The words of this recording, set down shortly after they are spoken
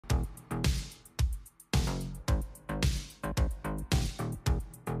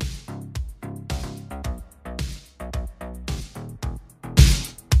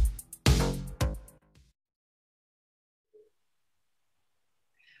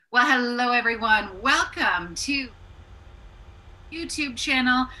Well, hello everyone. Welcome to YouTube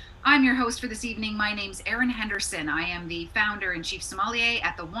channel. I'm your host for this evening. My name's Erin Henderson. I am the founder and chief sommelier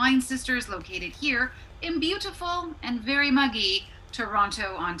at the Wine Sisters, located here in beautiful and very muggy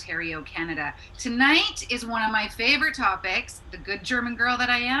Toronto, Ontario, Canada. Tonight is one of my favorite topics. The good German girl that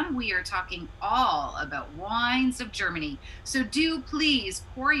I am, we are talking all about wines of Germany. So do please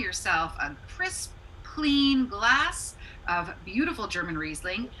pour yourself a crisp, clean glass of beautiful German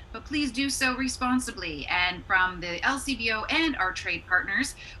Riesling, but please do so responsibly. And from the LCBO and our trade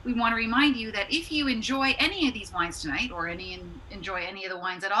partners, we want to remind you that if you enjoy any of these wines tonight, or enjoy any of the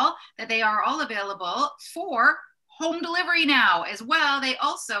wines at all, that they are all available for home delivery now as well. They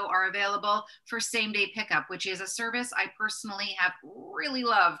also are available for same day pickup, which is a service I personally have really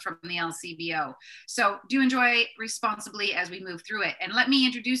loved from the LCBO. So do enjoy responsibly as we move through it. And let me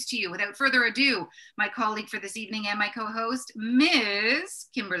introduce to you, without further ado, my colleague for this evening and my co-host, Ms.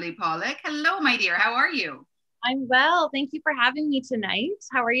 Kimberly Pollak. Hello, my dear. How are you? I'm well. Thank you for having me tonight.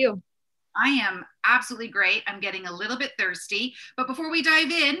 How are you? I am absolutely great. I'm getting a little bit thirsty. But before we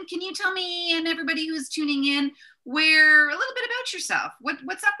dive in, can you tell me and everybody who's tuning in a little bit about yourself?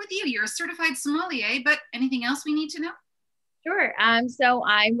 What's up with you? You're a certified sommelier, but anything else we need to know? Sure. So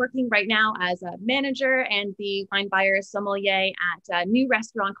I'm working right now as a manager and the wine buyer sommelier at a new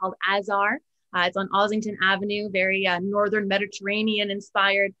restaurant called Azar. It's on Ossington Avenue, very Northern Mediterranean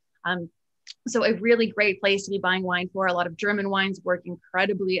inspired. So a really great place to be buying wine for. A lot of German wines work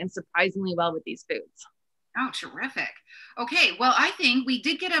incredibly and surprisingly well with these foods. Oh, terrific. Okay, well, I think we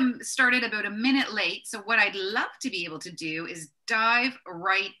did get started about a minute late. So what I'd love to be able to do is dive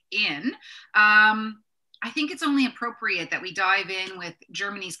right in. I think it's only appropriate that we dive in with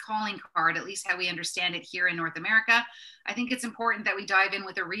Germany's calling card, at least how we understand it here in North America. I think it's important that we dive in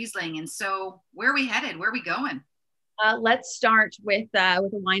with a Riesling. And so where are we headed? Where are we going? Let's start with a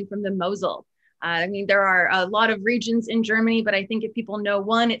wine from the Mosel. I mean, there are a lot of regions in Germany, but I think if people know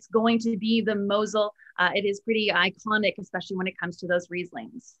one, it's going to be the Mosel. It is pretty iconic, especially when it comes to those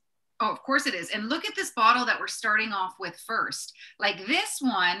Rieslings. Oh, of course it is. And look at this bottle that we're starting off with first. Like this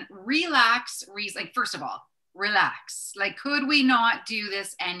one, relax, like first of all, relax. Like, could we not do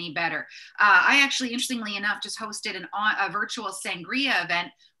this any better? I actually, interestingly enough, just hosted a virtual sangria event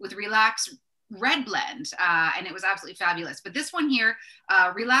with Relax Red Blend, and it was absolutely fabulous. But this one here,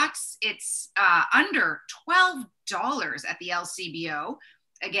 Relax, it's under $12 at the LCBO.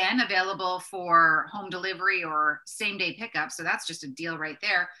 Again, available for home delivery or same day pickup. So that's just a deal right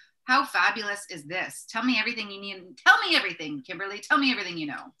there. How fabulous is this? Tell me everything you need. Tell me everything, Kimberly. Tell me everything you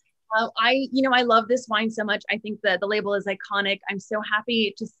know. I love this wine so much. I think that the label is iconic. I'm so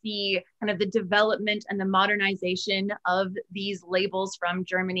happy to see kind of the development and the modernization of these labels from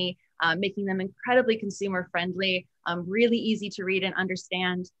Germany, making them incredibly consumer friendly, really easy to read and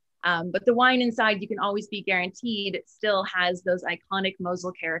understand. But the wine inside, you can always be guaranteed, still has those iconic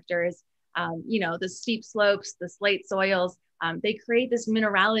Mosel characters. The steep slopes, the slate soils. They create this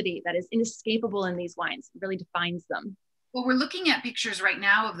minerality that is inescapable in these wines. It really defines them. Well, we're looking at pictures right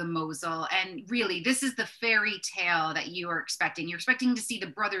now of the Mosel, and really, this is the fairy tale that you are expecting. You're expecting to see the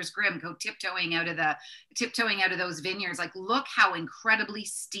Brothers Grimm go tiptoeing out of those vineyards. Like, look how incredibly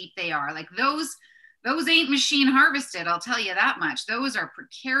steep they are. Like those ain't machine harvested. I'll tell you that much. Those are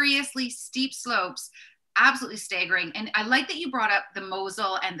precariously steep slopes. Absolutely staggering. And I like that you brought up the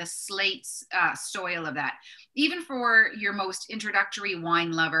Mosel and the slate soil of that. Even for your most introductory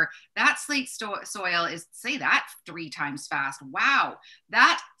wine lover, that slate soil is, say that 3 times fast. Wow.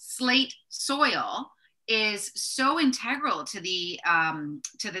 That slate soil is so integral to the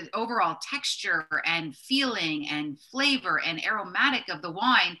overall texture and feeling and flavor and aromatic of the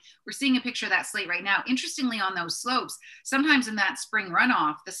wine. We're seeing a picture of that slate right now. Interestingly, on those slopes, sometimes in that spring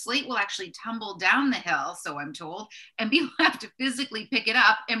runoff, the slate will actually tumble down the hill, so I'm told, and people have to physically pick it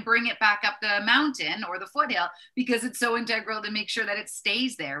up and bring it back up the mountain or the foothill because it's so integral to make sure that it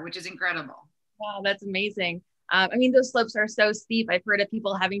stays there, which is incredible. Wow, that's amazing. Those slopes are so steep. I've heard of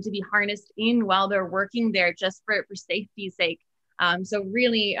people having to be harnessed in while they're working there just for safety's sake. So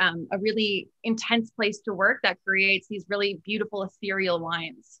really, a really intense place to work that creates these really beautiful ethereal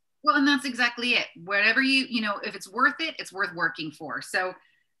wines. Well, and that's exactly it. Whatever if it's worth it, it's worth working for. So,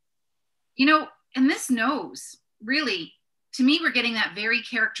 and this nose, really, to me, we're getting that very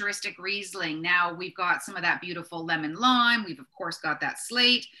characteristic Riesling. Now we've got some of that beautiful lemon lime. We've, of course, got that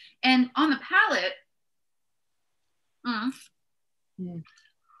slate. And on the palate, on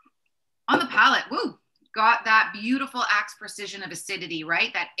the palate, woo, got that beautiful axe precision of acidity,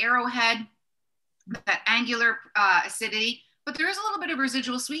 right? That arrowhead, that angular acidity. But there is a little bit of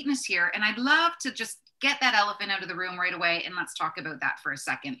residual sweetness here. And I'd love to just get that elephant out of the room right away, and let's talk about that for a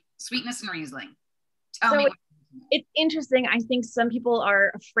second. Sweetness and Riesling. Tell me. It's interesting. I think some people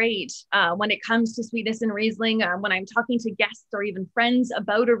are afraid when it comes to sweetness and Riesling. When I'm talking to guests or even friends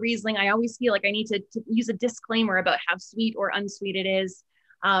about a Riesling, I always feel like I need to use a disclaimer about how sweet or unsweet it is.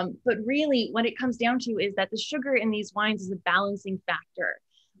 But really, what it comes down to is that the sugar in these wines is a balancing factor.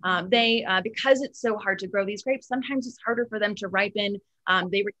 Because it's so hard to grow these grapes, sometimes it's harder for them to ripen.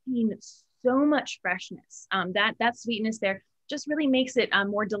 They retain so much freshness. That sweetness there just really makes it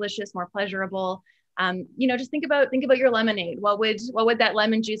more delicious, more pleasurable. Just think about your lemonade. What would that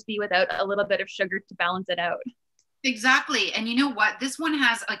lemon juice be without a little bit of sugar to balance it out? Exactly. And you know what? This one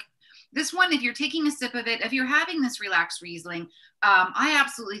has if you're taking a sip of it, if you're having this relaxed Riesling, I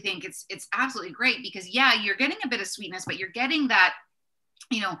absolutely think it's absolutely great because you're getting a bit of sweetness, but you're getting that,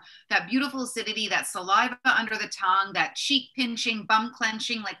 that beautiful acidity, that saliva under the tongue, that cheek pinching, bum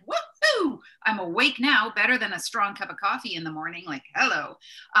clenching, like, woohoo, I'm awake now, better than a strong cup of coffee in the morning, like, hello.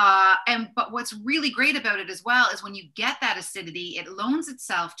 But what's really great about it as well is when you get that acidity, it loans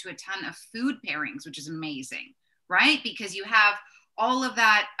itself to a ton of food pairings, which is amazing, right? Because you have all of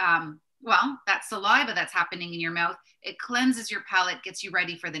that, that saliva that's happening in your mouth, it cleanses your palate, gets you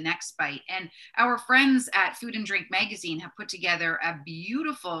ready for the next bite. And our friends at Food and Drink Magazine have put together a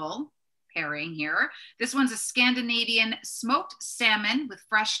beautiful pairing here. This one's a Scandinavian smoked salmon with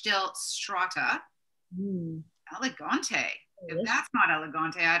fresh dill strata. Elegante. If that's not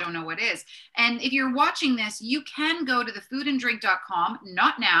elegante, I don't know what is. And if you're watching this, you can go to the foodanddrink.com,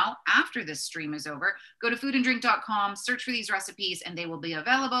 not now, after this stream is over. Go to foodanddrink.com, search for these recipes, and they will be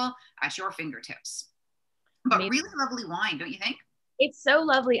available at your fingertips. But really lovely wine, don't you think? It's so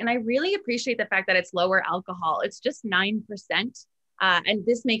lovely. And I really appreciate the fact that it's lower alcohol. It's just 9%. And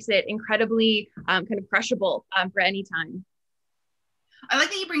this makes it incredibly kind of crushable for any time. I like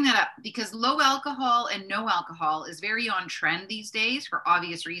that you bring that up because low alcohol and no alcohol is very on trend these days for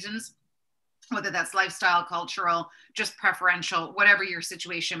obvious reasons, whether that's lifestyle, cultural, just preferential, whatever your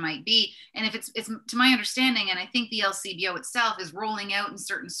situation might be. And if it's to my understanding, and I think the LCBO itself is rolling out in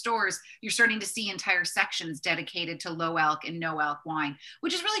certain stores, you're starting to see entire sections dedicated to low alc and no alc wine,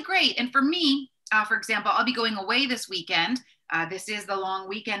 which is really great. And for me, for example, I'll be going away this weekend. This is the long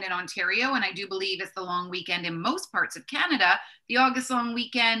weekend in Ontario, and I do believe it's the long weekend in most parts of Canada. The August long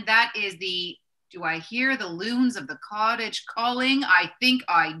weekend, that is do I hear the loons of the cottage calling? I think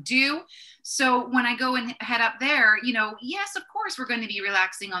I do. So when I go and head up there, yes, of course, we're going to be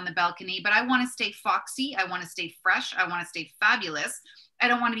relaxing on the balcony, but I want to stay foxy. I want to stay fresh. I want to stay fabulous. I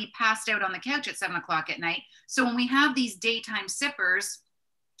don't want to be passed out on the couch at 7 o'clock at night. So when we have these daytime sippers,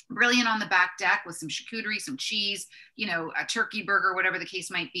 brilliant on the back deck with some charcuterie, some cheese, a turkey burger, whatever the case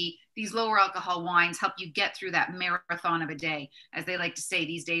might be. These lower alcohol wines help you get through that marathon of a day. As they like to say,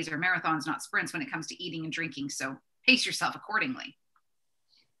 these days are marathons, not sprints when it comes to eating and drinking. So pace yourself accordingly.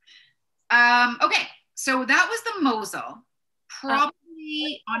 Okay, so that was the Mosel.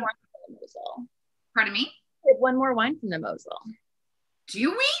 Probably on the Mosel. Pardon me? One more wine from the Mosel.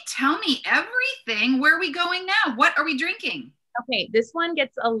 Do we? Tell me everything. Where are we going now? What are we drinking? Okay, this one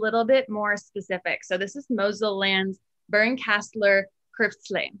gets a little bit more specific. So this is Moselland's Bernkastler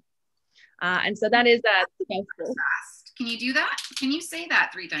Kurftlé. And so that is fast. Can you do that? Can you say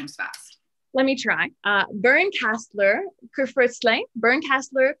that 3 times fast? Let me try. Bernkastler Kurftlé,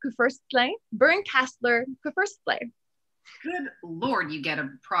 Bernkastler Kurftlé, Bernkastler Kurftlé. Good Lord, you get a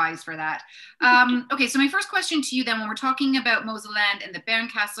prize for that. Okay, so my first question to you then, when we're talking about Moselland and the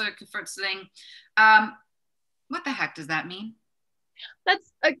Bernkastler Kurftlé, what the heck does that mean?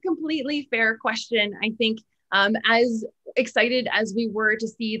 That's a completely fair question. I think as excited as we were to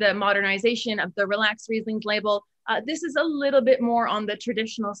see the modernization of the Relaxed Rieslings label, this is a little bit more on the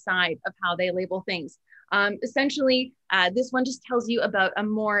traditional side of how they label things. Essentially, this one just tells you about a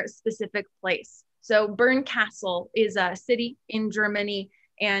more specific place. So Bernkastel is a city in Germany.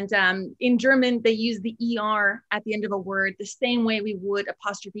 And in German, they use the ER at the end of a word the same way we would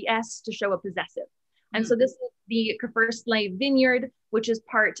apostrophe S to show a possessive. And so this is the Kurfürstliche vineyard, which is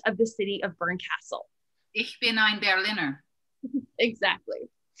part of the city of Bernkastel. Ich bin ein Berliner. Exactly.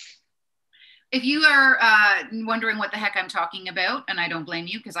 If you are wondering what the heck I'm talking about, and I don't blame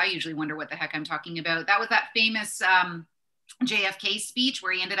you because I usually wonder what the heck I'm talking about, that was that famous JFK speech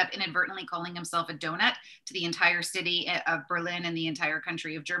where he ended up inadvertently calling himself a donut to the entire city of Berlin and the entire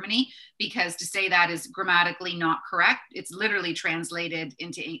country of Germany, because to say that is grammatically not correct. It's literally translated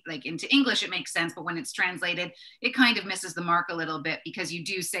into English, it makes sense, but when it's translated, it kind of misses the mark a little bit because you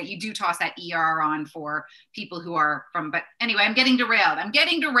do toss that ER on for people who are from, but anyway, I'm getting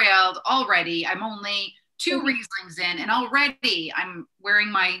derailed already. I'm only 2 Rieslings in and already I'm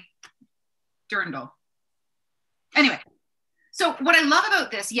wearing my dirndl. Anyway, so what I love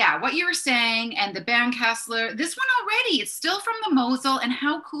about this, yeah, what you were saying and the Bernkasseler, this one already, it's still from the Mosel. And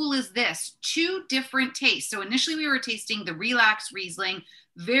how cool is this? Two different tastes. So initially we were tasting the Relax Riesling,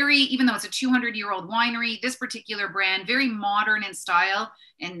 very, even though it's a 200-year-old winery, this particular brand, very modern in style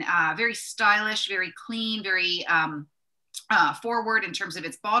and very stylish, very clean, very forward in terms of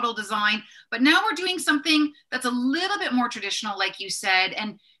its bottle design. But now we're doing something that's a little bit more traditional, like you said,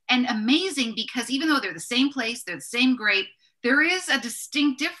 and amazing because even though they're the same place, they're the same grape, there is a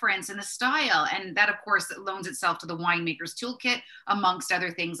distinct difference in the style. And that, of course, loans itself to the winemaker's toolkit, amongst other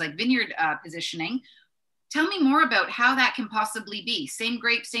things like vineyard positioning. Tell me more about how that can possibly be. Same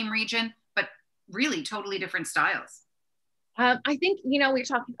grape, same region, but really totally different styles. I think, we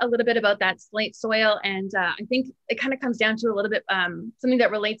talked a little bit about that slate soil, and I think it kind of comes down to a little bit something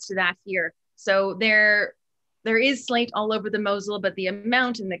that relates to that here. So there is slate all over the Mosel, but the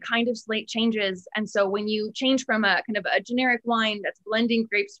amount and the kind of slate changes. And so when you change from a kind of a generic wine that's blending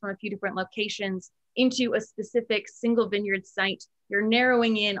grapes from a few different locations into a specific single vineyard site, you're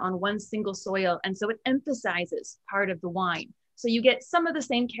narrowing in on one single soil. And so it emphasizes part of the wine. So you get some of the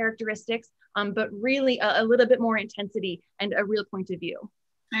same characteristics, but really a little bit more intensity and a real point of view.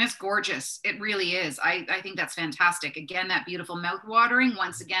 And it's gorgeous. It really is. I think that's fantastic. Again, that beautiful mouth watering,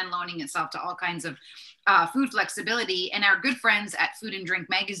 once again, loaning itself to all kinds of food flexibility. And our good friends at Food and Drink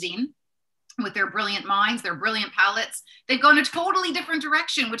Magazine, with their brilliant minds, their brilliant palates, they've gone a totally different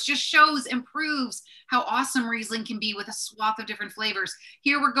direction, which just shows and proves how awesome Riesling can be with a swath of different flavors.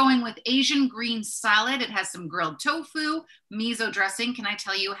 Here we're going with Asian green salad. It has some grilled tofu, miso dressing. Can I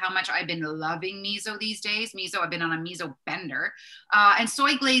tell you how much I've been loving miso these days? Miso, I've been on a miso bender. And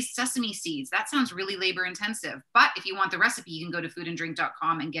soy glazed sesame seeds. That sounds really labor intensive. But if you want the recipe, you can go to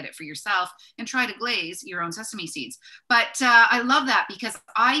foodanddrink.com and get it for yourself and try to glaze your own sesame seeds. But I love that because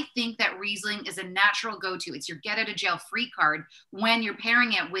I think that Riesling is a natural go-to. It's your get out of jail free card when you're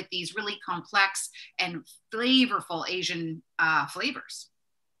pairing it with these really complex and flavorful Asian flavors.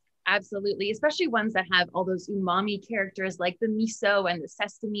 Absolutely, especially ones that have all those umami characters like the miso and the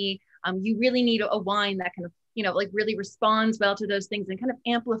sesame. You really need a wine that kind of, like really responds well to those things and kind of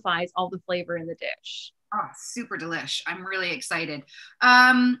amplifies all the flavor in the dish. Oh, super delish. I'm really excited.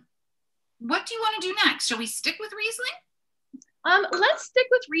 What do you want to do next? Shall we stick with Riesling? Let's stick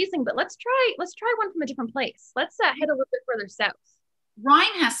with Riesling, but let's try one from a different place. Let's head a little bit further south.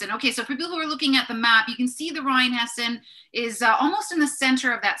 Rheinhessen. Okay, so for people who are looking at the map, you can see the Rheinhessen is almost in the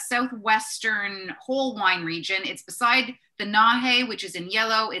center of that southwestern whole wine region. It's beside the Nahe, which is in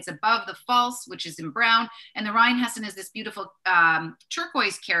yellow. It's above the Pfalz, which is in brown. And the Rheinhessen is this beautiful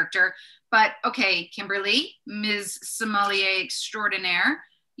turquoise character. But okay, Kimberly, Ms. Sommelier Extraordinaire,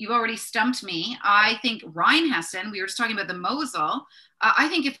 you've already stumped me. I think Rheinhessen, we were just talking about the Mosel. I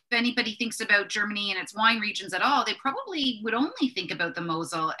think if anybody thinks about Germany and its wine regions at all, they probably would only think about the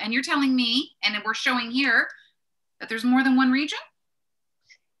Mosel. And you're telling me, and we're showing here, that there's more than one region?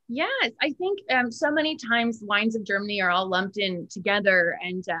 Yes, I think so many times wines of Germany are all lumped in together,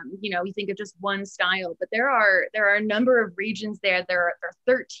 and you think of just one style, but there are a number of regions there. There are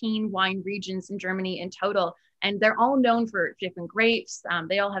 13 wine regions in Germany in total, and they're all known for different grapes.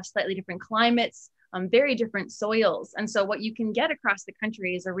 They all have slightly different climates, very different soils, and so what you can get across the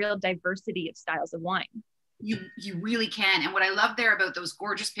country is a real diversity of styles of wine. You really can. And what I love there about those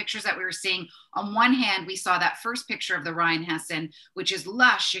gorgeous pictures that we were seeing, on one hand, we saw that first picture of the Rheinhessen, which is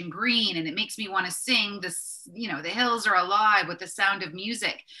lush and green, and it makes me want to sing this, the hills are alive with the sound of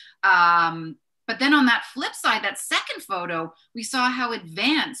music. But then on that flip side, that second photo, we saw how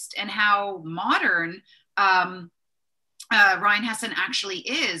advanced and how modern Rheinhessen actually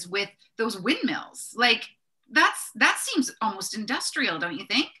is with those windmills. Like that seems almost industrial, don't you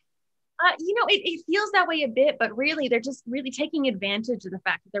think? It feels that way a bit, but really they're just really taking advantage of the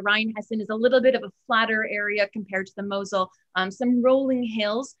fact that the Rheinhessen is a little bit of a flatter area compared to the Mosel, some rolling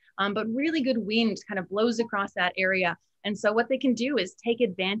hills, but really good wind kind of blows across that area. And so what they can do is take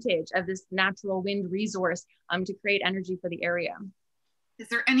advantage of this natural wind resource to create energy for the area. Is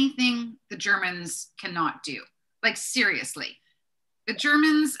there anything the Germans cannot do? Like seriously, the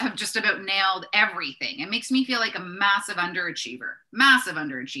Germans have just about nailed everything. It makes me feel like a massive underachiever.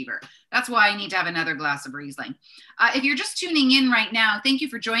 That's why I need to have another glass of Riesling. If you're just tuning in right now, thank you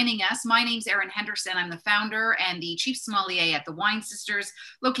for joining us. My name's Erin Henderson. I'm the founder and the chief sommelier at the Wine Sisters,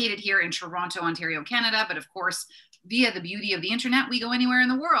 located here in Toronto, Ontario, Canada. But of course, via the beauty of the internet, we go anywhere in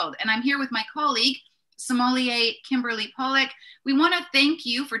the world. And I'm here with my colleague, sommelier Kimberly Pollak. We want to thank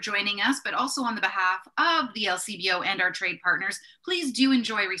you for joining us, but also on the behalf of the LCBO and our trade partners, please do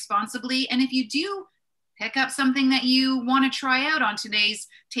enjoy responsibly. And if you do pick up something that you want to try out on today's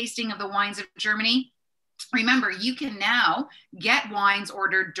tasting of the wines of Germany, Remember, you can now get wines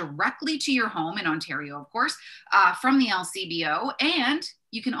ordered directly to your home in Ontario, of course, from the LCBO. And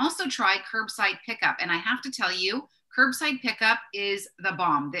you can also try curbside pickup. And I have to tell you, curbside pickup is the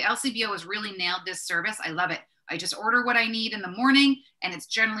bomb. The LCBO has really nailed this service. I love it. I just order what I need in the morning and it's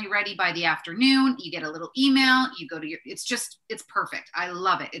generally ready by the afternoon. You get a little email, you go to your, it's perfect. I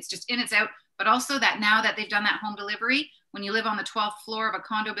love it. It's just in, it's out. But also that now that they've done that home delivery, when you live on the 12th floor of a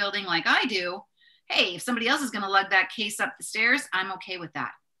condo building like I do, hey, if somebody else is going to lug that case up the stairs, I'm okay with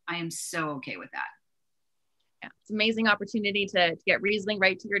that. I am so okay with that. Yeah, it's an amazing opportunity to get Riesling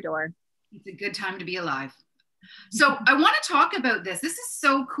right to your door. It's a good time to be alive. So I want to talk about this. This is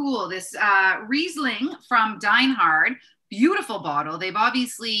so cool. This Riesling from Deinhard, beautiful bottle. They've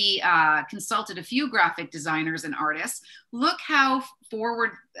obviously consulted a few graphic designers and artists. Look how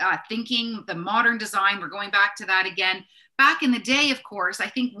forward thinking, the modern design, we're going back to that again. Back in the day, of course, I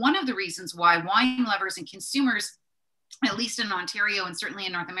think one of the reasons why wine lovers and consumers, at least in Ontario and certainly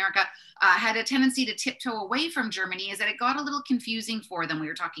in North America, had a tendency to tiptoe away from Germany is that it got a little confusing for them. We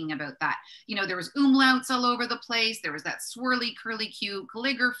were talking about that. You know, there was umlauts all over the place. There was that swirly, curly Q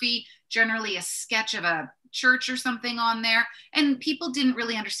calligraphy, generally a sketch of a church or something on there. And people didn't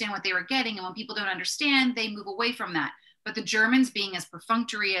really understand what they were getting. And when people don't understand, they move away from that. But the Germans, being as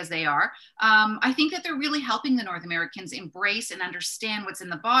perfunctory as they are, I think that they're really helping the North Americans embrace and understand what's in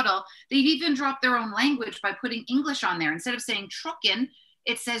the bottle. They've even dropped their own language by putting English on there. Instead of saying trocken,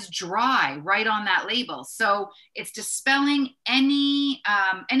 it says dry right on that label. So it's dispelling any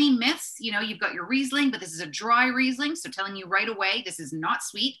myths. You know, you've got your Riesling, but this is a dry Riesling. So telling you right away, this is not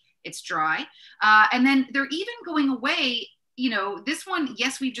sweet, it's dry. And then they're even going away. You know, this one,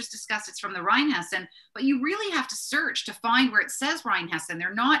 yes, we've just discussed it's from the Rheinhessen, but you really have to search to find where it says Rheinhessen.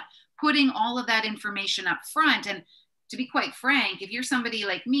 They're not putting all of that information up front. And to be quite frank, if you're somebody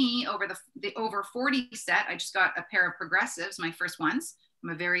like me over the over 40 set, I just got a pair of progressives, my first ones. I'm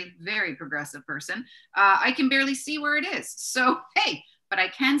a very, very progressive person. I can barely see where it is. So, hey, but I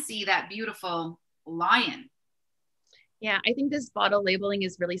can see that beautiful lion. Yeah, I think this bottle labeling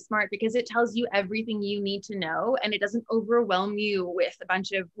is really smart because it tells you everything you need to know and it doesn't overwhelm you with a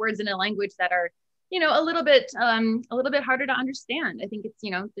bunch of words in a language that are, you know, a little bit harder to understand. I think it's,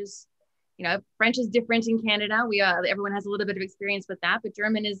 you know, there's, you know, French is different in Canada. We everyone has a little bit of experience with that, but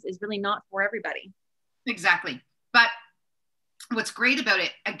German is really not for everybody. Exactly. But what's great about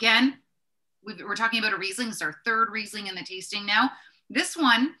it, again, we're talking about a Riesling. It's our third Riesling in the tasting now. This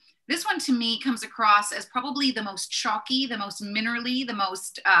one to me comes across as probably the most chalky, the most minerally, the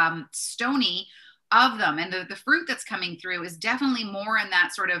most stony of them. And the fruit that's coming through is definitely more in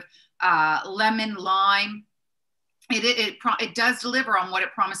that sort of lemon, lime. It does deliver on what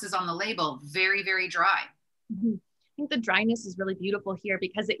it promises on the label. Very, very dry. Mm-hmm. I think the dryness is really beautiful here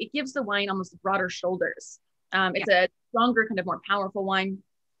because it gives the wine almost broader shoulders. It's a stronger, kind of more powerful wine.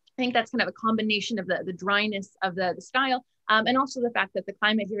 I think that's kind of a combination of the dryness of the style. And also the fact that the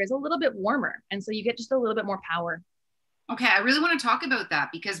climate here is a little bit warmer. And so you get just a little bit more power. Okay, I really want to talk about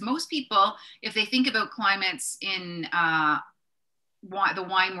that because most people, if they think about climates in the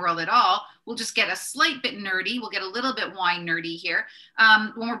wine world at all, we'll just get a slight bit nerdy. We'll get a little bit wine nerdy here.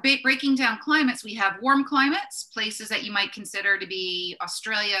 When we're breaking down climates, we have warm climates, places that you might consider to be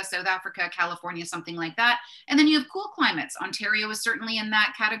Australia, South Africa, California, something like that. And then you have cool climates. Ontario is certainly in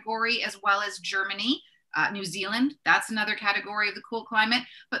that category, as well as Germany. New Zealand, that's another category of the cool climate,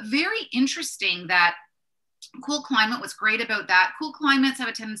 but very interesting that cool climate, what's great about that, cool climates have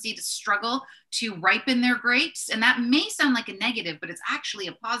a tendency to struggle to ripen their grapes. And that may sound like a negative, but it's actually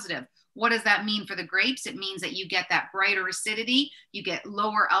a positive. What does that mean for the grapes? It means that you get that brighter acidity, you get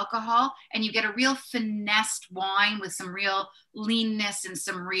lower alcohol, and you get a real finessed wine with some real leanness and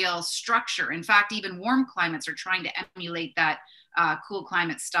some real structure. In fact, even warm climates are trying to emulate that cool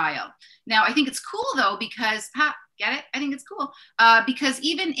climate style. Now, I think it's cool though, because, get it? I think it's cool because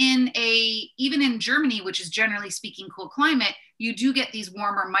even in Germany, which is generally speaking cool climate, you do get these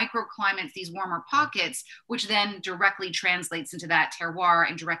warmer microclimates, these warmer pockets, which then directly translates into that terroir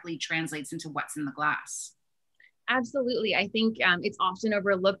and directly translates into what's in the glass. Absolutely. I think it's often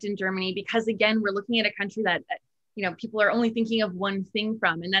overlooked in Germany because, again, we're looking at a country that, you know, people are only thinking of one thing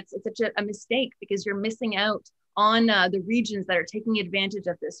from, and it's such a mistake because you're missing out on the regions that are taking advantage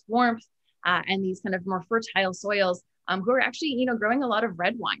of this warmth and these kind of more fertile soils who are actually, you know, growing a lot of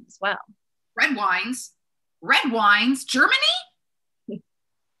red wine as well. Red wines, Germany?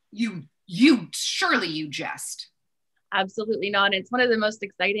 You surely you jest. Absolutely not. It's one of the most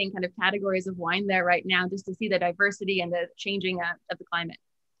exciting kind of categories of wine there right now, just to see the diversity and the changing of the climate.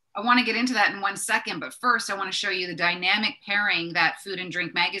 I want to get into that in 1 second, but first I want to show you the dynamic pairing that Food and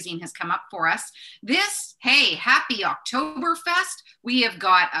Drink magazine has come up for us. This, hey, happy Oktoberfest. We have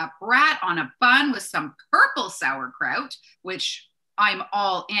got a brat on a bun with some purple sauerkraut, which I'm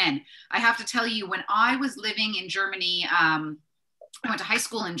all in. I have to tell you, when I was living in Germany, I went to high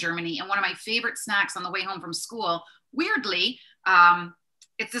school in Germany, and one of my favorite snacks on the way home from school, weirdly,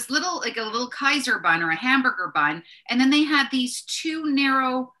 it's this little, like a little Kaiser bun or a hamburger bun. And then they had these two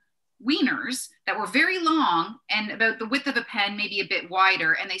narrow wieners that were very long and about the width of a pen, maybe a bit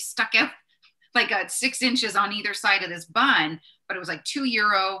wider. And they stuck out like 6 inches on either side of this bun, but it was like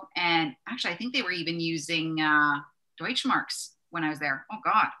 €2. And actually, I think they were even using Deutschmarks when I was there. Oh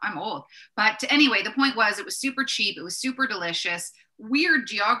God, I'm old. But anyway, the point was it was super cheap. It was super delicious. Weird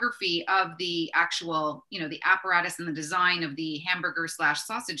geography of the actual, the apparatus and the design of the hamburger slash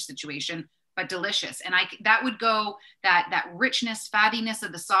sausage situation, but delicious. And that would go, that richness, fattiness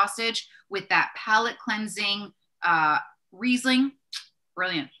of the sausage with that palate cleansing Riesling.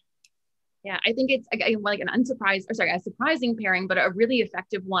 Brilliant. Yeah, I think it's like a surprising pairing, but a really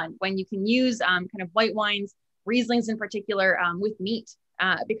effective one when you can use kind of white wines, Rieslings in particular, with meat,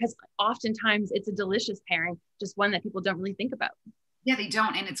 because oftentimes it's a delicious pairing, just one that people don't really think about. Yeah, they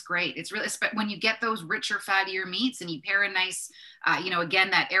don't. And it's great. It's really, when you get those richer, fattier meats and you pair a nice,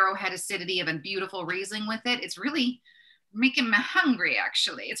 again, that arrowhead acidity of a beautiful Riesling with it, it's really making me hungry,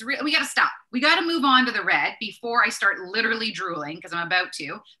 actually. It's real. We got to stop. We got to move on to the red before I start literally drooling, because I'm about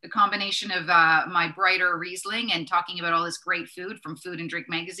to. The combination of my brighter Riesling and talking about all this great food from Food and Drink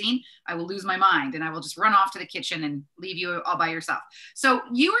magazine, I will lose my mind and I will just run off to the kitchen and leave you all by yourself. So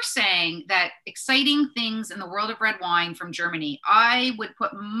you were saying that exciting things in the world of red wine from Germany. I would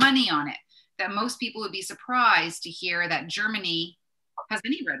put money on it that most people would be surprised to hear that Germany has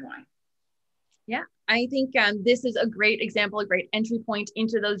any red wine. Yeah, I think this is a great example, a great entry point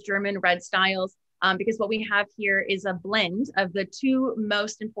into those German red styles, because what we have here is a blend of the two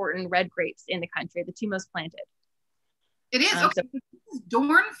most important red grapes in the country, the two most planted. It is. Okay.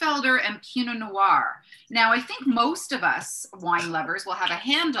 Dornfelder and Pinot Noir. Now, I think most of us wine lovers will have a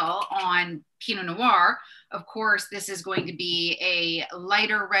handle on Pinot Noir. Of course, this is going to be a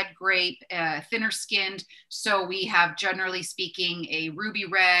lighter red grape, thinner skinned. So we have, generally speaking, a ruby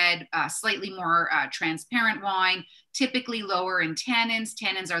red, slightly more transparent wine, typically lower in tannins.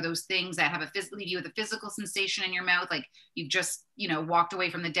 Tannins are those things that have leave you with a physical sensation in your mouth, like you've just walked away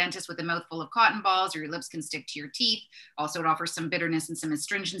from the dentist with a mouthful of cotton balls, or your lips can stick to your teeth. Also, it offers some bitterness and some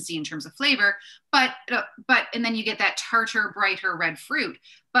astringency in terms of flavor. But and then you get that tartar, brighter red fruit.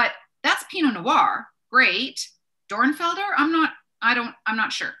 But that's Pinot Noir. Great. Dornfelder? I'm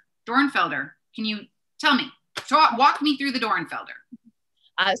not sure. Dornfelder, can you tell me? Walk me through the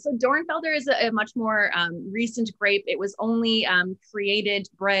Dornfelder. So Dornfelder is a much more recent grape. It was only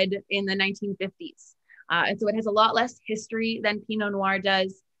bred in the 1950s. And so it has a lot less history than Pinot Noir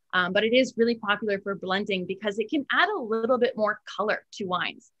does, but it is really popular for blending because it can add a little bit more color to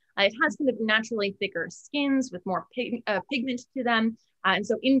wines. It has kind of naturally thicker skins with more pigment to them. And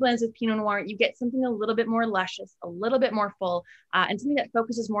so in blends with Pinot Noir, you get something a little bit more luscious, a little bit more full, and something that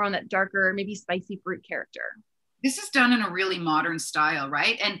focuses more on that darker, maybe spicy fruit character. This is done in a really modern style,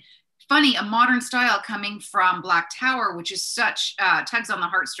 right? And funny, a modern style coming from Black Tower, which is such, tugs on the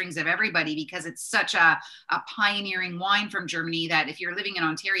heartstrings of everybody because it's such a pioneering wine from Germany that if you're living in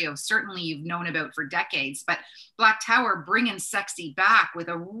Ontario, certainly you've known about for decades. But Black Tower bringing sexy back with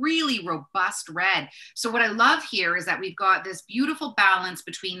a really robust red. So what I love here is that we've got this beautiful balance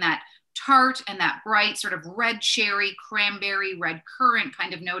between that tart and that bright sort of red cherry, cranberry, red currant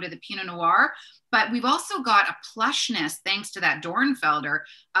kind of note of the Pinot Noir. But we've also got a plushness thanks to that Dornfelder.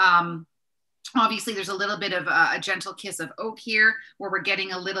 Obviously, there's a little bit of a gentle kiss of oak here, where we're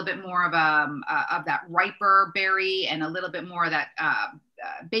getting a little bit more of that riper berry and a little bit more of that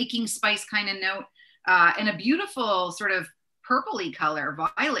baking spice kind of note, and a beautiful sort of purpley color,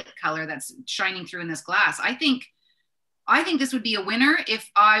 violet color that's shining through in this glass. I think this would be a winner if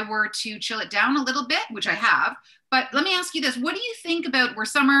I were to chill it down a little bit, which I have. But let me ask you this. What do you think about, we're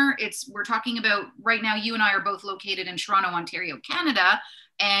talking about right now, you and I are both located in Toronto, Ontario, Canada,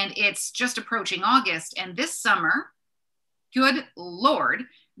 and it's just approaching August. And this summer, good Lord,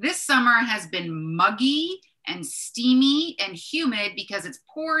 this summer has been muggy and steamy and humid because it's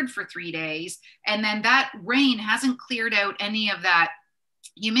poured for 3 days. And then that rain hasn't cleared out any of that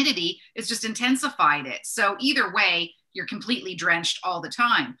humidity. It's just intensified it. So either way, you're completely drenched all the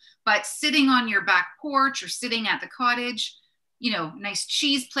time. But sitting on your back porch or sitting at the cottage, nice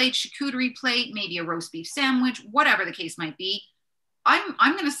cheese plate, charcuterie plate, maybe a roast beef sandwich, whatever the case might be. I'm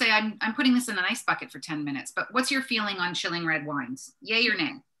going to say I'm putting this in an ice bucket for 10 minutes. But what's your feeling on chilling red wines? Yay or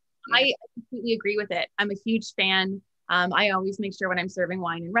nay? I completely agree with it. I'm a huge fan. I always make sure when I'm serving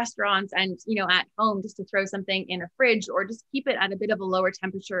wine in restaurants and, at home, just to throw something in a fridge or just keep it at a bit of a lower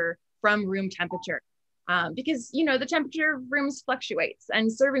temperature from room temperature. Because, the temperature of rooms fluctuates,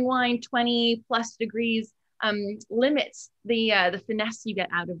 and serving wine 20 plus degrees limits the finesse you get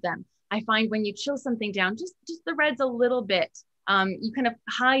out of them. I find when you chill something down, just the reds a little bit, you kind of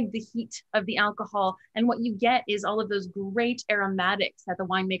hide the heat of the alcohol, and what you get is all of those great aromatics that the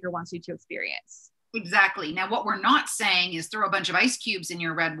winemaker wants you to experience. Exactly. Now, what we're not saying is throw a bunch of ice cubes in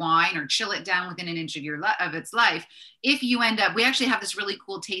your red wine or chill it down within an inch of its life. If you end up, we actually have this really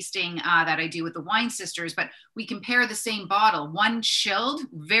cool tasting that I do with the Wine Sisters, but we compare the same bottle, one chilled,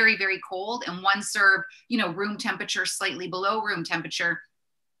 very, very cold, and one served, room temperature, slightly below room temperature.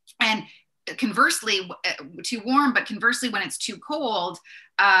 And conversely, too warm, but conversely, when it's too cold,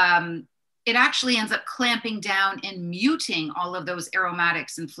 it actually ends up clamping down and muting all of those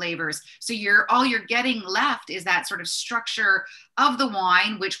aromatics and flavors. So all you're getting left is that sort of structure of the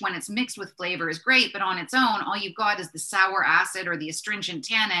wine, which when it's mixed with flavor is great, but on its own, all you've got is the sour acid or the astringent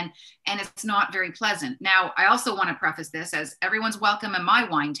tannin, and it's not very pleasant. Now, I also want to preface this as everyone's welcome at my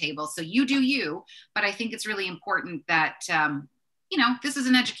wine table, so you do you, but I think it's really important that, this is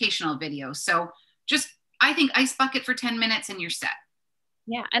an educational video. So I think ice bucket for 10 minutes and you're set.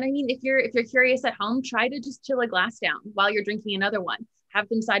 Yeah. And I mean, if you're curious at home, try to just chill a glass down while you're drinking another one. Have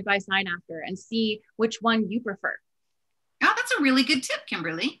them side by side after and see which one you prefer. Oh, that's a really good tip,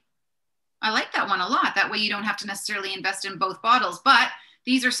 Kimberly. I like that one a lot. That way you don't have to necessarily invest in both bottles, but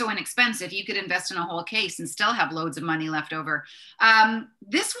these are so inexpensive. You could invest in a whole case and still have loads of money left over.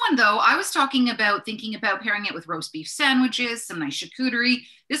 This one, though, I was thinking about pairing it with roast beef sandwiches, some nice charcuterie.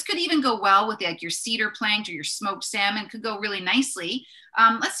 This could even go well with like your cedar plank or your smoked salmon. Could go really nicely.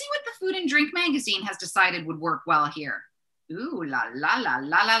 Let's see what the Food and Drink magazine has decided would work well here. Ooh, la, la, la,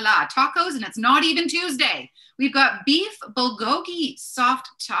 la, la, la. Tacos, and it's not even Tuesday. We've got beef bulgogi soft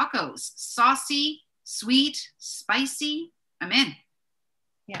tacos. Saucy, sweet, spicy. I'm in.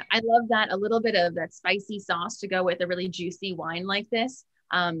 Yeah, I love that. A little bit of that spicy sauce to go with a really juicy wine like this,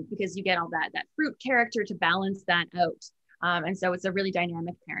 because you get all that fruit character to balance that out. And so it's a really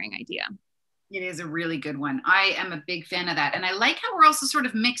dynamic pairing idea. It is a really good one. I am a big fan of that. And I like how we're also sort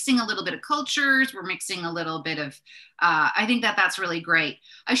of mixing a little bit of cultures. We're mixing a little bit of, I think that's really great.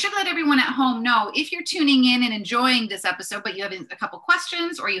 I should let everyone at home know, if you're tuning in and enjoying this episode, but you have a couple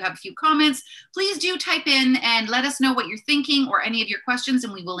questions or you have a few comments, please do type in and let us know what you're thinking or any of your questions,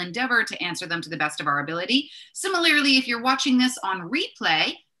 and we will endeavor to answer them to the best of our ability. Similarly, if you're watching this on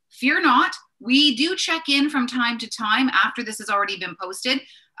replay, fear not, we do check in from time to time after this has already been posted.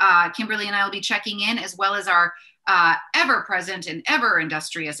 Kimberly and I will be checking in, as well as our ever present and ever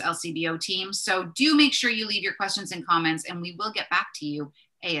industrious LCBO team. So do make sure you leave your questions and comments, and we will get back to you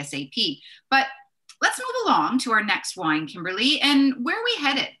ASAP. But let's move along to our next wine, Kimberly. And where are we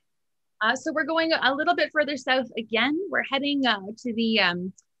headed? So we're going a little bit further south again. We're heading to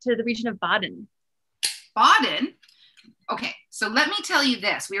the region of Baden. Baden? Okay, so let me tell you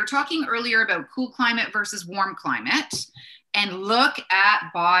this. We were talking earlier about cool climate versus warm climate. And look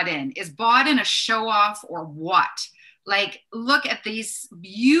at Baden. Is Baden a show off or what? Like, look at these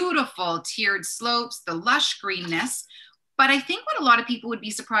beautiful tiered slopes, the lush greenness. But I think what a lot of people would be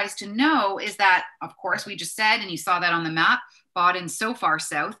surprised to know is that, of course, we just said, and you saw that on the map, Baden's so far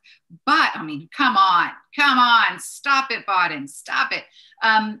south. But I mean, come on, stop it, Baden, stop it.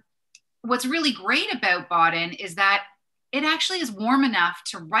 What's really great about Baden is that it actually is warm enough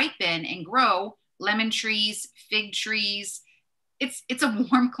to ripen and grow lemon trees, fig trees. It's a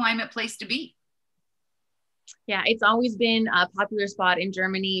warm climate place to be. Yeah, it's always been a popular spot in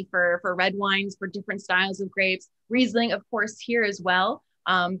Germany for red wines, for different styles of grapes. Riesling, of course, here as well.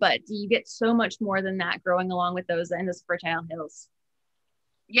 But you get so much more than that growing along with those in those fertile hills.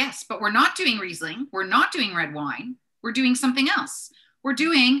 Yes, but we're not doing Riesling. We're not doing red wine. We're doing something else. We're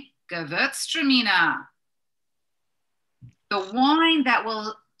doing Gewürztraminer. The wine that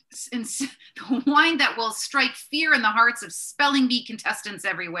will strike fear in the hearts of spelling bee contestants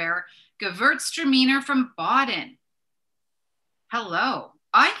everywhere. Gewürztraminer from Baden. Hello.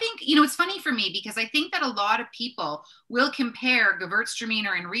 I think, it's funny for me because I think that a lot of people will compare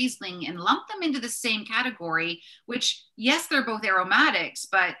Gewürztraminer and Riesling and lump them into the same category, which, yes, they're both aromatics,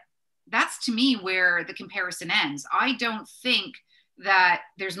 but that's to me where the comparison ends. I don't think that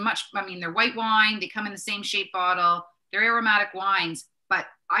there's much, they're white wine, they come in the same shape bottle, they're aromatic wines, but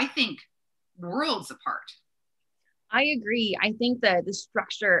I think worlds apart. I agree. I think that the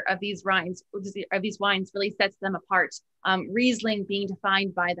structure of these wines really sets them apart. Riesling being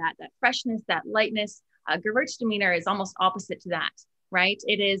defined by that freshness, that lightness. Gewürztraminer is almost opposite to that. right?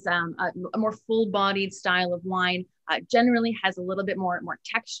 It is a more full-bodied style of wine, generally has a little bit more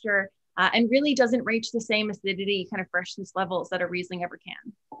texture, and really doesn't reach the same acidity, kind of freshness levels that a Riesling ever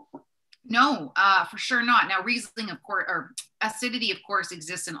can. No, for sure not. Now, Riesling, of course, or acidity, of course,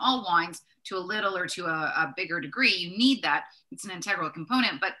 exists in all wines to a little or to a bigger degree. You need that. It's an integral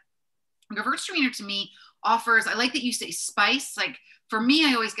component. But Gewürztraminer to me offers, I like that you say spice. Like for me,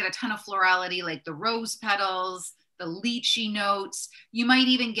 I always get a ton of florality, like the rose petals, the lychee notes. You might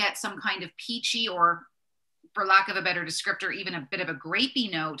even get some kind of peachy, or for lack of a better descriptor, even a bit of a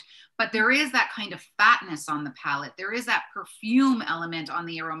grapey note, but there is that kind of fatness on the palate. There is that perfume element on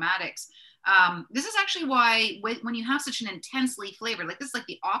the aromatics. This is actually why when you have such an intensely flavored, like this is like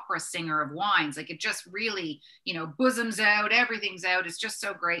the opera singer of wines, like it just really, you know, bosoms out, everything's out. It's just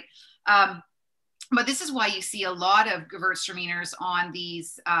so great. But this is why you see a lot of Gewürztraminers on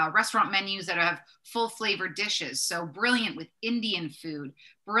these restaurant menus that have full flavored dishes. So brilliant with Indian food,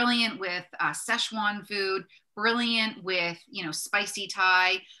 brilliant with Szechuan food, brilliant with, you know, spicy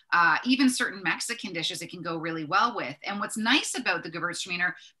Thai, even certain Mexican dishes it can go really well with. And what's nice about the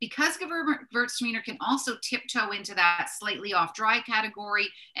Gewürztraminer, because Gewürztraminer can also tiptoe into that slightly off dry category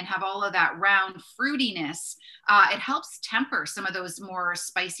and have all of that round fruitiness, it helps temper some of those more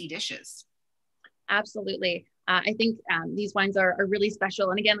spicy dishes. Absolutely. I think these wines are really special.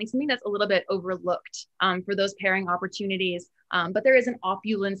 And again, like something that's a little bit overlooked for those pairing opportunities. But there is an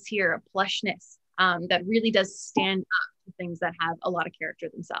opulence here, a plushness that really does stand up to things that have a lot of character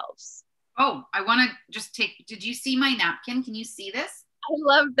themselves. Oh, I want to just take, did you see my napkin? Can you see this? I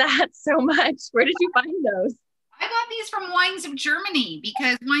love that so much. Where did you find those? I got these from Wines of Germany,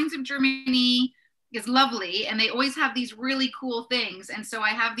 because Wines of Germany is lovely and they always have these really cool things. And so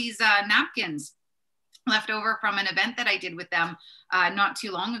I have these napkins left over from an event that I did with them not too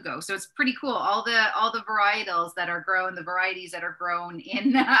long ago. So it's pretty cool. All the varietals that are grown, the varieties that are grown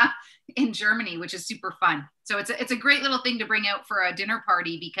in Germany, which is super fun. So it's a great little thing to bring out for a dinner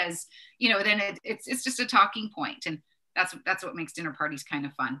party, because, you know, then it's just a talking point, and that's what makes dinner parties kind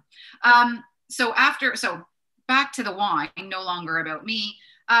of fun. So back to the wine, no longer about me.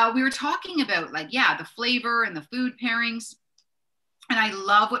 We were talking about, like, yeah, the flavor and the food pairings. And I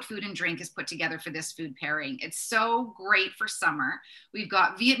love what Food and Drink has put together for this food pairing. It's so great for summer. We've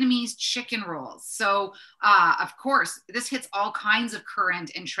got Vietnamese chicken rolls. So of course, this hits all kinds of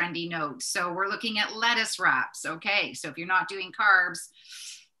current and trendy notes. So we're looking at lettuce wraps. Okay, so if you're not doing carbs,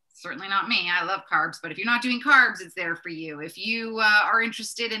 certainly not me, I love carbs, but if you're not doing carbs, it's there for you. If you are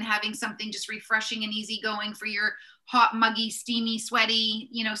interested in having something just refreshing and easygoing for your hot, muggy, steamy, sweaty,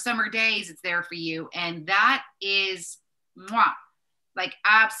 you know, summer days, it's there for you. And that is mwah, like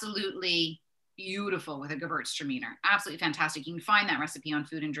absolutely beautiful with a Gewürztraminer. Absolutely fantastic. You can find that recipe on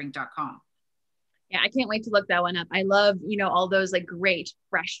foodanddrink.com. Yeah, I can't wait to look that one up. I love, you know, all those like great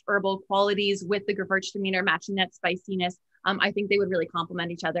fresh herbal qualities with the Gewürztraminer matching that spiciness. I think they would really complement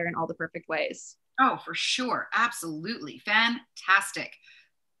each other in all the perfect ways. Oh, for sure. Absolutely. Fantastic.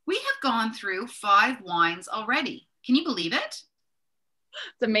 We have gone through 5 wines already. Can you believe it?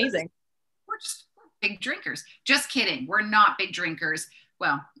 It's amazing. We're big drinkers. Just kidding. We're not big drinkers.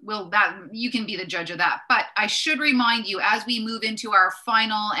 Well, that you can be the judge of that. But I should remind you, as we move into our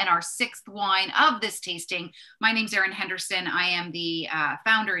final and our 6th wine of this tasting, my name's Erin Henderson. I am the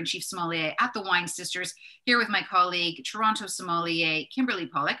founder and chief sommelier at the Wine Sisters, here with my colleague, Toronto sommelier Kimberly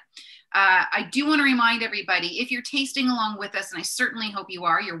Pollak. I do want to remind everybody, if you're tasting along with us, and I certainly hope you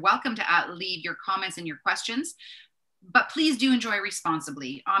are, you're welcome to leave your comments and your questions. But please do enjoy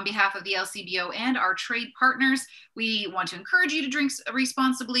responsibly. On behalf of the LCBO and our trade partners, we want to encourage you to drink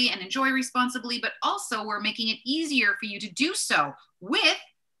responsibly and enjoy responsibly, but also we're making it easier for you to do so with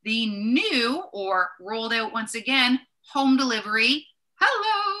the new, or rolled out once again, home delivery.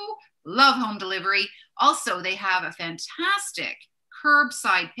 Hello, love home delivery. Also, they have a fantastic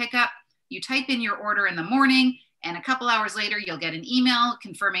curbside pickup. You type in your order in the morning, and a couple hours later, you'll get an email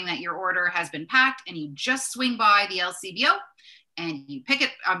confirming that your order has been packed, and you just swing by the LCBO and you pick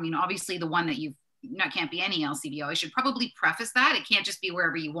it. I mean, obviously the one that can't be any LCBO. I should probably preface that. It can't just be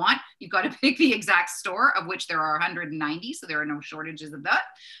wherever you want. You've got to pick the exact store, of which there are 190. So there are no shortages of that.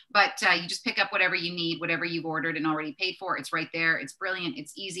 But you just pick up whatever you need, whatever you've ordered and already paid for. It's right there. It's brilliant.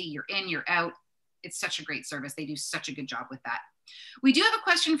 It's easy. You're in, you're out. It's such a great service. They do such a good job with that. We do have a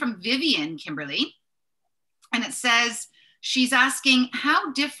question from Vivian, Kimberly. And it says, she's asking,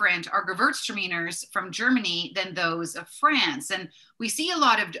 how different are Gewürztraminers from Germany than those of France? And we see a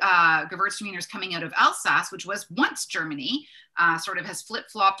lot of Gewürztraminers coming out of Alsace, which was once Germany, sort of has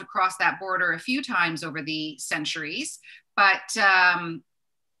flip-flopped across that border a few times over the centuries. But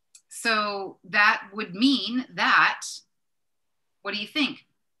so that would mean that What do you think?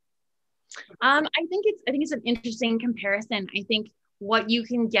 I think it's an interesting comparison. I think what you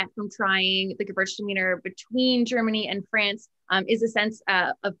can get from trying the Gewürztraminer between Germany and France is a sense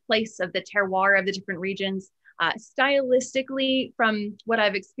of place of the terroir of the different regions. Stylistically, from what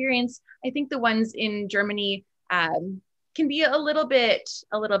I've experienced, I think the ones in Germany can be a little bit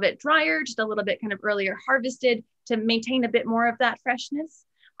drier, just a little bit kind of earlier harvested to maintain a bit more of that freshness.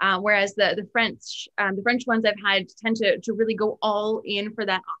 Whereas the French ones I've had tend to really go all in for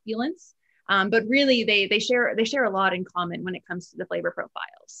that opulence. But really, they share a lot in common when it comes to the flavor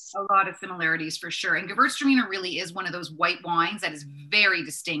profiles. A lot of similarities for sure. And Gewürztraminer really is one of those white wines that is very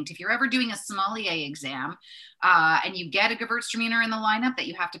distinct. If you're ever doing a sommelier exam and you get a Gewürztraminer in the lineup that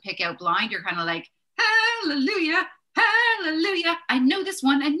you have to pick out blind, you're kind of like, hallelujah. Hallelujah. I know this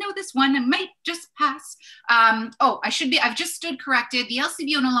one. I might just pass. I've just stood corrected. The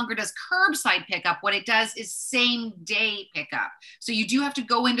LCBO no longer does curbside pickup. What it does is same day pickup. So you do have to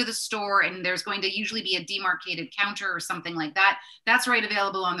go into the store and there's going to usually be a demarcated counter or something like that. That's right,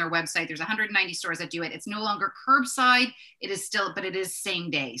 available on their website. There's 190 stores that do it. It's no longer curbside. It is still, but it is same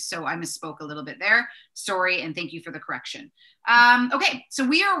day. So I misspoke a little bit there. Sorry. And thank you for the correction. Okay. So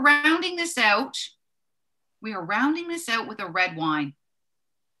we are rounding this out. We are rounding this out with a red wine.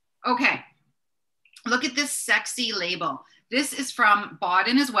 Okay, look at this sexy label. This is from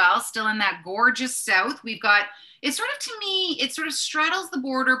Baden as well, still in that gorgeous south. We've got, it's sort of, to me, it sort of straddles the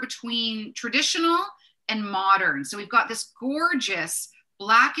border between traditional and modern. So we've got this gorgeous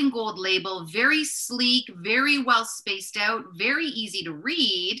black and gold label, very sleek, very well spaced out, very easy to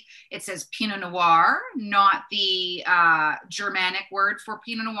read. It says Pinot Noir, not the Germanic word for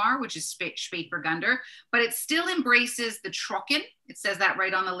Pinot Noir, which is Spätburgunder, but it still embraces the Trocken. It says that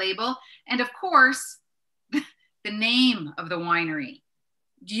right on the label. And of course, the name of the winery.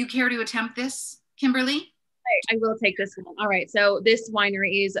 Do you care to attempt this, Kimberly? I will take this one. All right, so this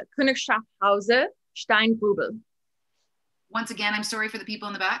winery is Königsschafhause Steingrubel. Once again, I'm sorry for the people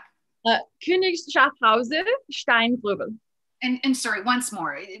in the back. Königsschafhause Steingrubel. And sorry, once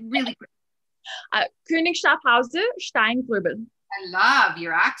more, really quick. Königsschafhause Steingrubel. I love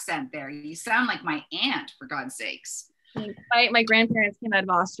your accent there. You sound like my aunt, for God's sakes. My grandparents came out of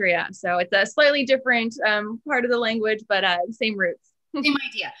Austria, so it's a slightly different part of the language, but same roots. Same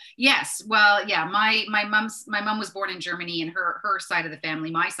idea. Yes. Well, yeah. My mom was born in Germany, and her side of the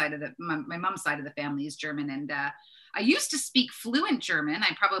family, my mom's side of the family is German, and I used to speak fluent German.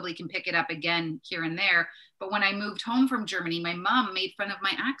 I probably can pick it up again here and there. But when I moved home from Germany, my mom made fun of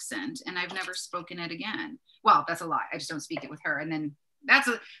my accent and I've never spoken it again. Well, that's a lie. I just don't speak it with her. And then that's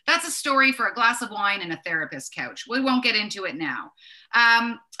a story for a glass of wine and a therapist's couch. We won't get into it now.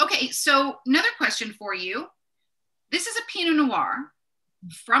 Okay, so another question for you. This is a Pinot Noir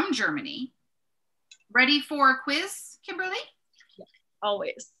from Germany. Ready for a quiz, Kimberly? Yeah,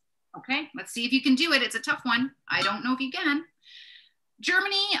 always. Okay, let's see if you can do it. It's a tough one. I don't know if you can.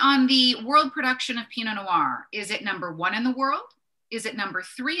 Germany on the world production of Pinot Noir. Is it number 1 in the world? Is it number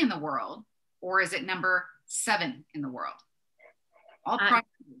 3 in the world? Or is it number 7 in the world? All I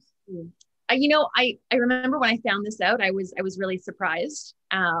remember when I found this out, I was really surprised.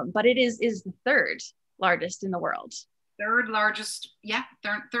 But it is the third largest in the world. Third largest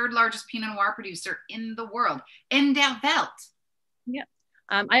Pinot Noir producer in the world. In der Welt. Yeah.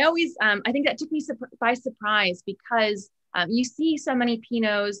 I think that took me by surprise because you see so many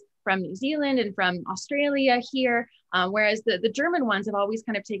Pinots from New Zealand and from Australia here, whereas the German ones have always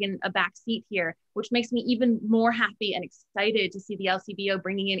kind of taken a back seat here, which makes me even more happy and excited to see the LCBO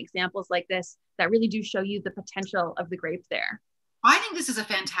bringing in examples like this that really do show you the potential of the grape there. I think this is a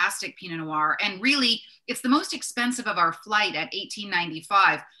fantastic Pinot Noir, and really it's the most expensive of our flight at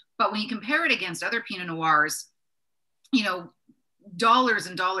 $18.95. But when you compare it against other Pinot Noirs, you know, dollars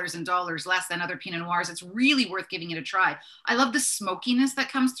and dollars and dollars less than other Pinot Noirs, it's really worth giving it a try. I love the smokiness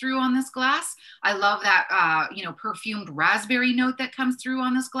that comes through on this glass. I love that, perfumed raspberry note that comes through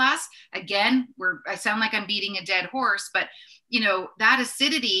on this glass. Again, I sound like I'm beating a dead horse, but that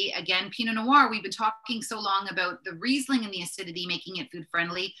acidity, again, Pinot Noir, we've been talking so long about the Riesling and the acidity, making it food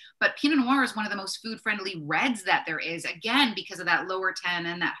friendly, but Pinot Noir is one of the most food friendly reds that there is, again, because of that lower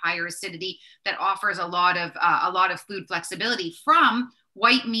tannin, that higher acidity that offers a lot of food flexibility, from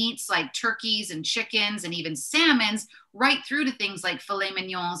white meats like turkeys and chickens and even salmons, right through to things like filet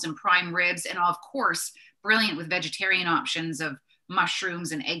mignons and prime ribs, and of course, brilliant with vegetarian options of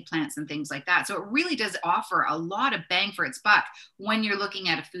mushrooms and eggplants and things like that. So it really does offer a lot of bang for its buck when you're looking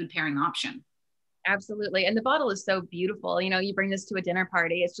at a food pairing option. Absolutely. And the bottle is so beautiful. You bring this to a dinner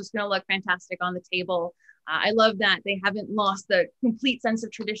party, it's just going to look fantastic on the table. I love that they haven't lost the complete sense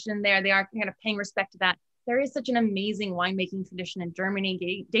of tradition there. They are kind of paying respect to that there is such an amazing winemaking tradition in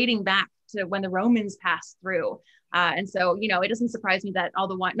Germany dating back to when the Romans passed through. And so, you know, it doesn't surprise me that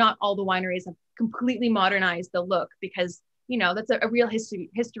not all the wineries have completely modernized the look, because, you know, that's a real history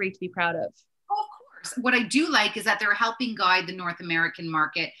to be proud of. Oh, of course. What I do like is that they're helping guide the North American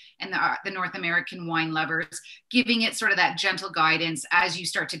market and the North American wine lovers, giving it sort of that gentle guidance as you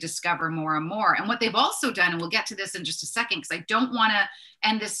start to discover more and more. And what they've also done, and we'll get to this in just a second, because I don't want to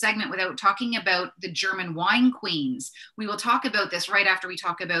end this segment without talking about the German wine queens. We will talk about this right after we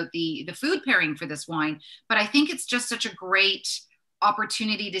talk about the food pairing for this wine. But I think it's just such a great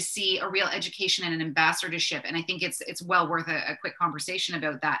opportunity to see a real education and an ambassadorship. And I think it's well worth a quick conversation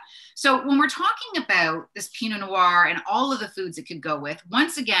about that. So when we're talking about this Pinot Noir and all of the foods it could go with,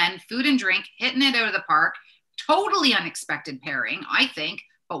 once again, food and drink, hitting it out of the park, totally unexpected pairing, I think,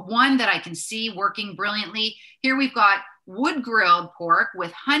 but one that I can see working brilliantly. Here we've got wood grilled pork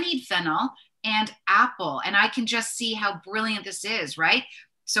with honeyed fennel and apple. And I can just see how brilliant this is, right?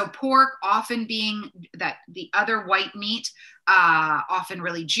 So pork often being that the other white meat, often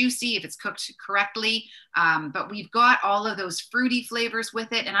really juicy if it's cooked correctly. But we've got all of those fruity flavors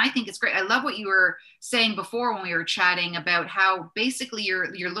with it. And I think it's great. I love what you were saying before when we were chatting about how basically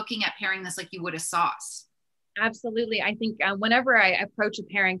you're looking at pairing this like you would a sauce. Absolutely. I think whenever I approach a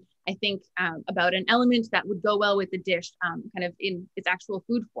pairing, I think about an element that would go well with the dish, kind of in its actual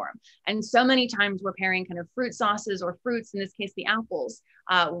food form. And so many times we're pairing kind of fruit sauces or fruits, in this case, the apples,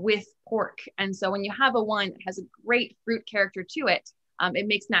 with pork. And so when you have a wine that has a great fruit character to it, it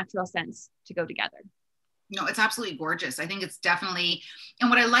makes natural sense to go together. No, it's absolutely gorgeous. I think it's definitely, and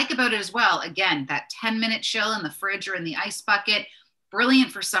what I like about it as well, again, that 10-minute chill in the fridge or in the ice bucket,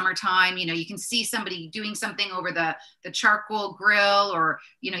 brilliant for summertime. You know, you can see somebody doing something over the charcoal grill, or,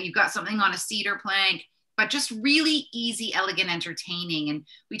 you know, you've got something on a cedar plank, but just really easy, elegant, entertaining. And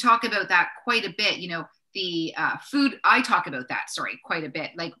we talk about that quite a bit, you know, the food, I talk about that, sorry, quite a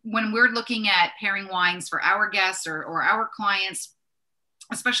bit. Like when we're looking at pairing wines for our guests or our clients,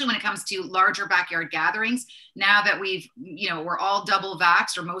 especially when it comes to larger backyard gatherings, now that we're all double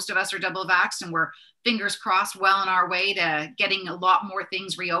vaxxed, or most of us are double vaxxed, and we're fingers crossed well on our way to getting a lot more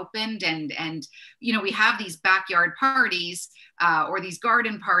things reopened. And you know, we have these backyard parties or these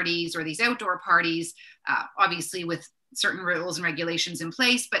garden parties or these outdoor parties, obviously with certain rules and regulations in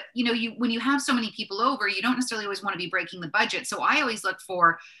place. But you know, when you have so many people over, you don't necessarily always want to be breaking the budget. So I always look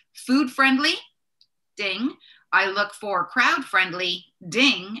for food friendly, ding. I look for crowd friendly,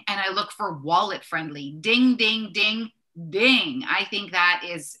 ding, and I look for wallet friendly, ding, ding, ding, ding. I think that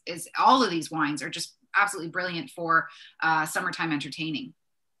is all of these wines are just absolutely brilliant for summertime entertaining.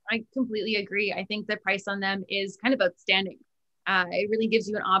 I completely agree. I think the price on them is kind of outstanding. It really gives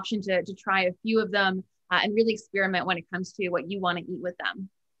you an option to try a few of them and really experiment when it comes to what you want to eat with them.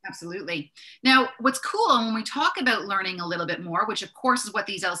 Absolutely. Now, what's cool, and when we talk about learning a little bit more, which of course is what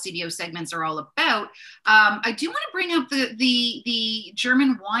these LCBO segments are all about, I do want to bring up the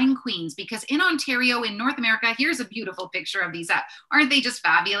German wine queens, because in Ontario, in North America, here's a beautiful picture of these. Aren't they just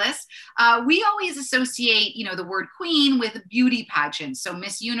fabulous? We always associate, you know, the word queen with beauty pageants. So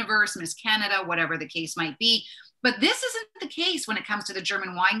Miss Universe, Miss Canada, whatever the case might be. But this isn't the case when it comes to the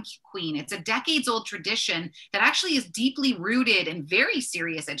German wine queen. It's a decades-old tradition that actually is deeply rooted in very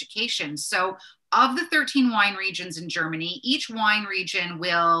serious education. So of the 13 wine regions in Germany, each wine region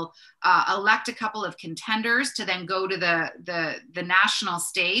will elect a couple of contenders to then go to the national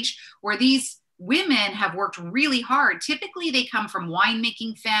stage, where these women have worked really hard. Typically, they come from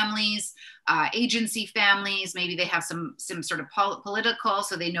winemaking families, agency families. Maybe they have some sort of political,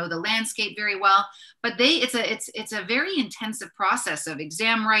 so they know the landscape very well. But it's a very intensive process of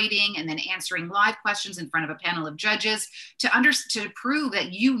exam writing and then answering live questions in front of a panel of judges to prove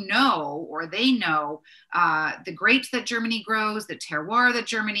that you know, or they know, the grapes that Germany grows, the terroir that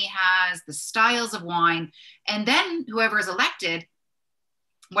Germany has, the styles of wine, and then whoever is elected.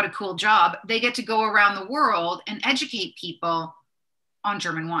 What a cool job. They get to go around the world and educate people on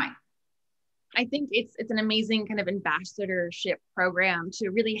German wine. I think it's an amazing kind of ambassadorship program to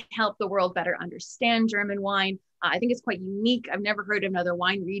really help the world better understand German wine. I think it's quite unique. I've never heard of another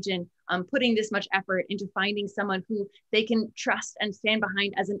wine region putting this much effort into finding someone who they can trust and stand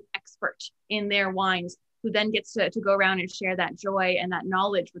behind as an expert in their wines, who then gets to go around and share that joy and that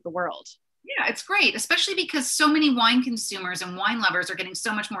knowledge with the world. Yeah, it's great, especially because so many wine consumers and wine lovers are getting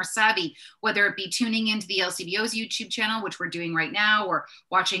so much more savvy, whether it be tuning into the LCBO's YouTube channel, which we're doing right now, or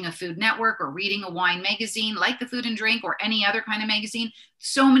watching a Food Network, or reading a wine magazine like the Food and Drink, or any other kind of magazine.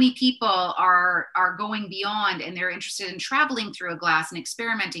 So many people are going beyond, and they're interested in traveling through a glass and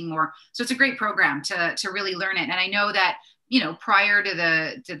experimenting more. So it's a great program to really learn it. And I know that prior to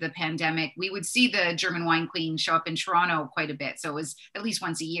the pandemic, we would see the German wine queen show up in Toronto quite a bit. So it was at least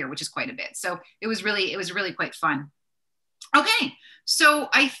once a year, which is quite a bit. So it was really quite fun. Okay, so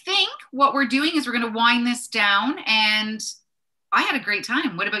I think what we're doing is we're going to wind this down, and I had a great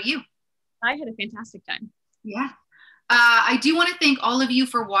time. What about you? I had a fantastic time. Yeah. I do want to thank all of you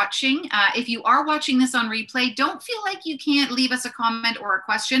for watching. If you are watching this on replay, don't feel like you can't leave us a comment or a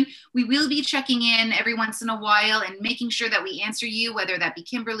question. We will be checking in every once in a while and making sure that we answer you, whether that be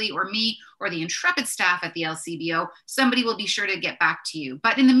Kimberly or me or the intrepid staff at the LCBO. Somebody will be sure to get back to you.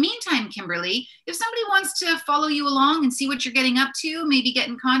 But in the meantime, Kimberly, if somebody wants to follow you along and see what you're getting up to, maybe get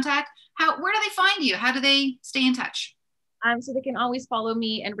in contact, where do they find you? How do they stay in touch? So they can always follow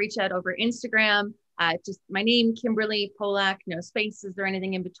me and reach out over Instagram. Just my name, Kimberly Pollak, no spaces or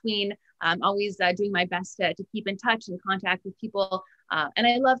anything in between. I'm always doing my best to keep in touch and contact with people. And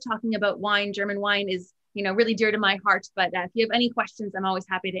I love talking about wine. German wine is, really dear to my heart. But if you have any questions, I'm always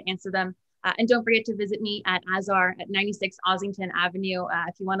happy to answer them. And don't forget to visit me at Azar at 96 Ossington Avenue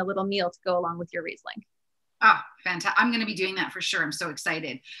if you want a little meal to go along with your Riesling. Oh, fantastic. I'm going to be doing that for sure. I'm so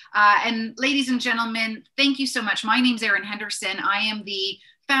excited. And ladies and gentlemen, thank you so much. My name's Erin Henderson. I am the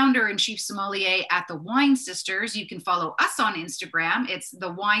founder and chief sommelier at the Wine Sisters. You can follow us on Instagram. It's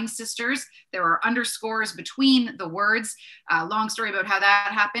the Wine Sisters. There are underscores between the words. Long story about how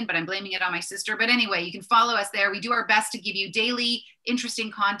that happened, but I'm blaming it on my sister. But anyway, you can follow us there. We do our best to give you daily interesting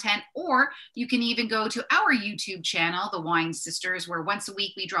content, or you can even go to our YouTube channel, the Wine Sisters, where once a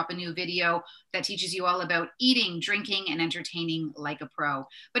week we drop a new video that teaches you all about eating, drinking, and entertaining like a pro.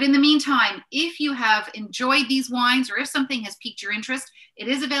 But in the meantime, if you have enjoyed these wines, or if something has piqued your interest, it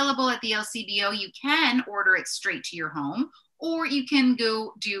is available at the LCBO. You can order it straight to your home, or you can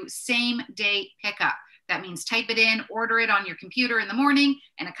go do same day pickup. That means type it in, order it on your computer in the morning,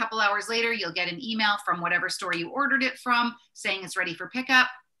 and a couple hours later, you'll get an email from whatever store you ordered it from saying it's ready for pickup.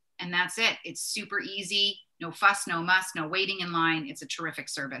 And that's it. It's super easy. No fuss, no muss, no waiting in line. It's a terrific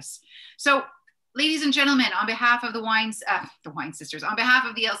service. So, ladies and gentlemen, on behalf of the Wine Sisters, on behalf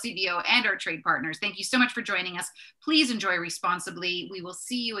of the LCBO and our trade partners, thank you so much for joining us. Please enjoy responsibly. We will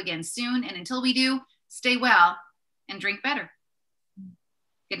see you again soon. And until we do, stay well and drink better.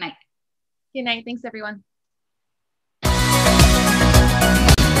 Good night. Good night. Thanks, everyone.